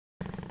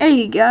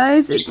Hey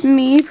guys, it's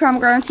me,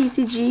 Pomegranate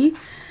TCG.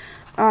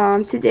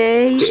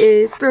 Today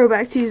is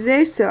Throwback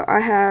Tuesday, so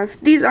I have,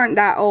 these aren't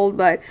that old,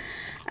 but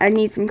I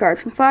need some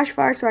cards from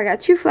Flashfire, so I got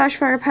 2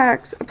 Flashfire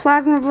packs, a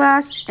Plasma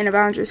Blast, and a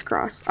Boundless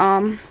Cross.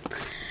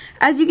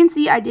 As you can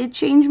see, I did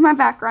change my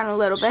background a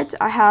little bit.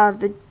 I have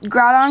the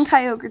Groudon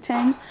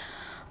Kyogre.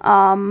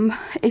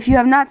 If you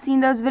have not seen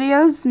those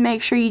videos,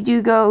 make sure you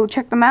do go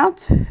check them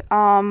out.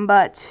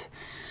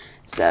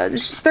 So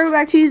this is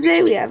Throwback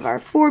Tuesday. We have our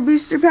 4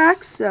 booster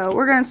packs. So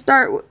we're going to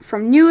start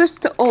from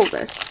newest to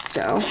oldest.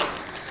 So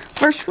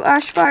first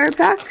Flashfire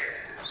pack.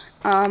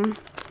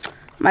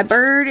 My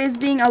bird is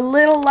being a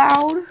little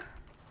loud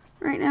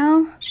right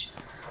now.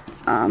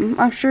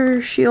 I'm sure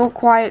she'll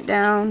quiet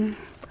down.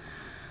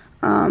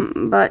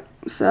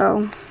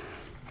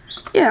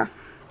 Yeah.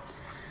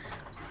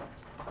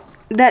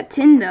 That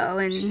tin though,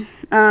 and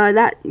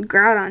that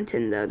Groudon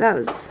tin though, that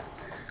was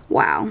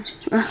wow.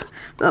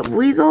 But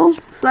Weasel,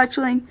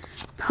 Fletchling,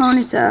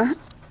 Ponyta,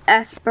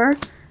 Esper,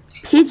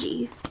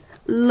 Pidgey,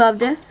 Love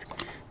Disc,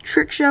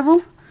 Trick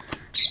Shovel,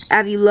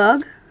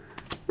 Avilug,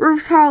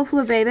 Reverse Hollow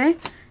Flabébé,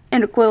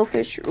 and a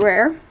Quillfish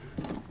rare.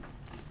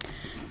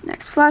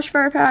 Next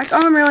Flashfire pack.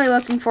 All I'm really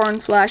looking for in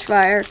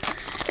Flashfire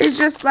is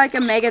just like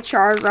a Mega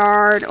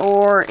Charizard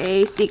or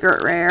a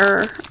secret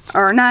rare,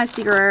 or not a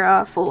secret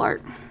rare, full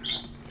art.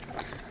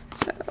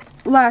 So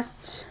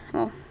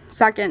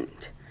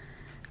second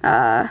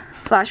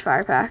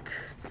Flashfire pack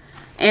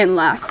and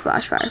last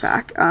Flashfire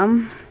pack.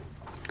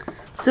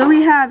 So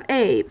we have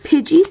a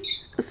Pidgey,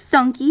 a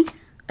Stunky,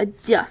 a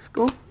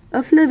Duskull,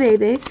 a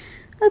Flabébé,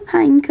 a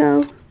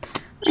Pineco,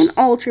 an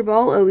Ultra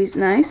Ball, always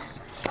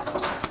nice,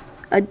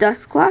 a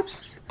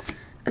Dusclops,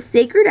 a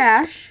Sacred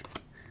Ash,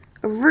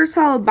 a Reverse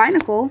Hollow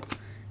Binacle,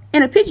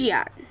 and a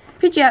Pidgeot.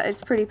 Pidgeot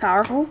is pretty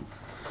powerful.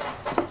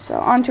 So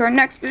on to our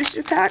next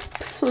booster pack,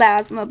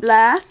 Plasma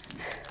Blast.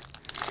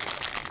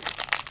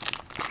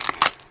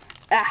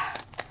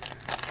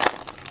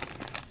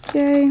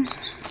 Okay,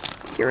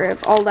 get rid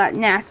of all that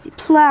nasty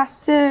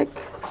plastic.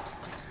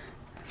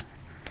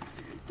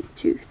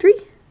 2, 3.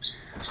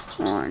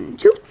 1,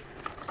 2.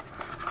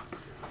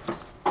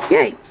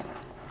 Okay,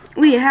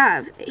 we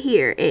have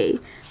here a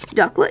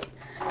Ducklet,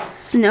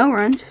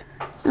 Snorunt,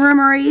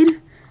 Remoraid,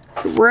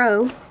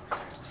 Row,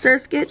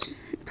 Surskit,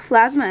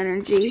 Plasma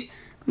Energy,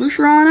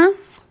 Musharana,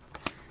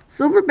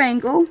 Silver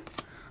Bangle,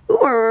 ooh,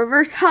 a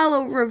Reverse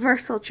Hollow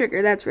Reversal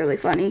Trigger, that's really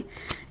funny,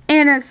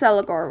 and a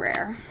Celigor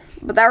rare.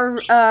 But that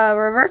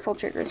reversal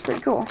trigger is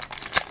pretty cool.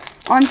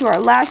 On to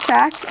our last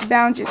pack,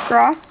 Boundless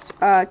Cross.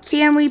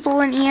 Can we pull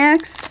an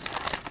EX?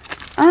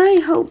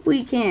 I hope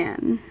we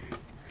can.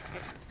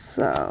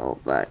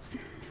 So, but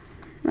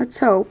let's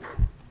hope.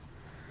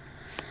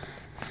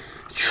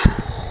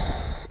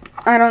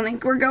 I don't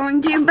think we're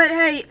going to, but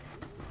hey,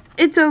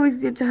 it's always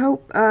good to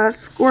hope.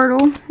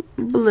 Squirtle,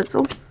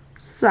 Blitzel,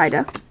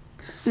 Psyduck,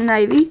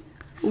 Snivy,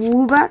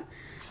 Woobat,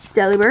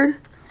 Delibird,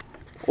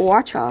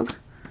 Watchog,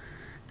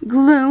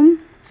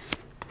 Gloom.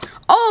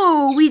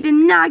 Oh, we did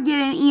not get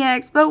an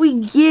EX, but we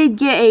did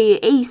get a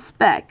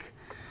A-Spec.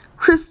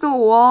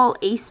 Crystal Wall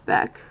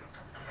A-Spec.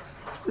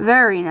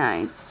 Very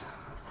nice.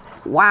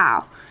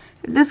 Wow.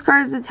 If this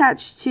card is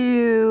attached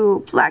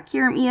to Black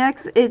Kyurem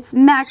EX, its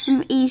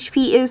maximum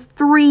HP is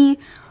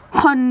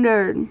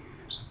 300.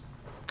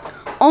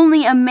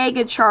 Only a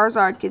Mega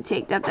Charizard could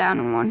take that down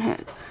in one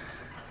hit.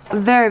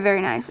 Very,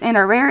 very nice. And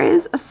our rare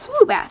is a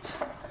Swoobat.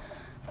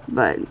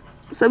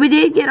 So we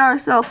did get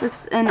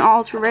ourselves an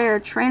ultra rare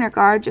trainer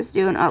card, just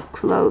doing up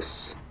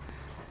close.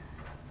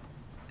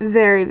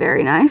 Very,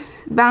 very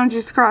nice.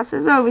 Boundless Cross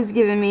has always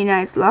given me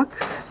nice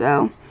luck.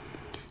 So,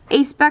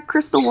 A-Spec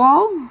Crystal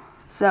Wall.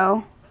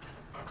 So,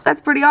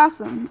 that's pretty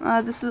awesome.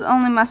 This is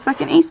only my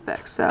second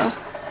A-Spec. So,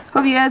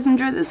 hope you guys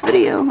enjoyed this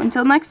video.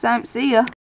 Until next time, see ya.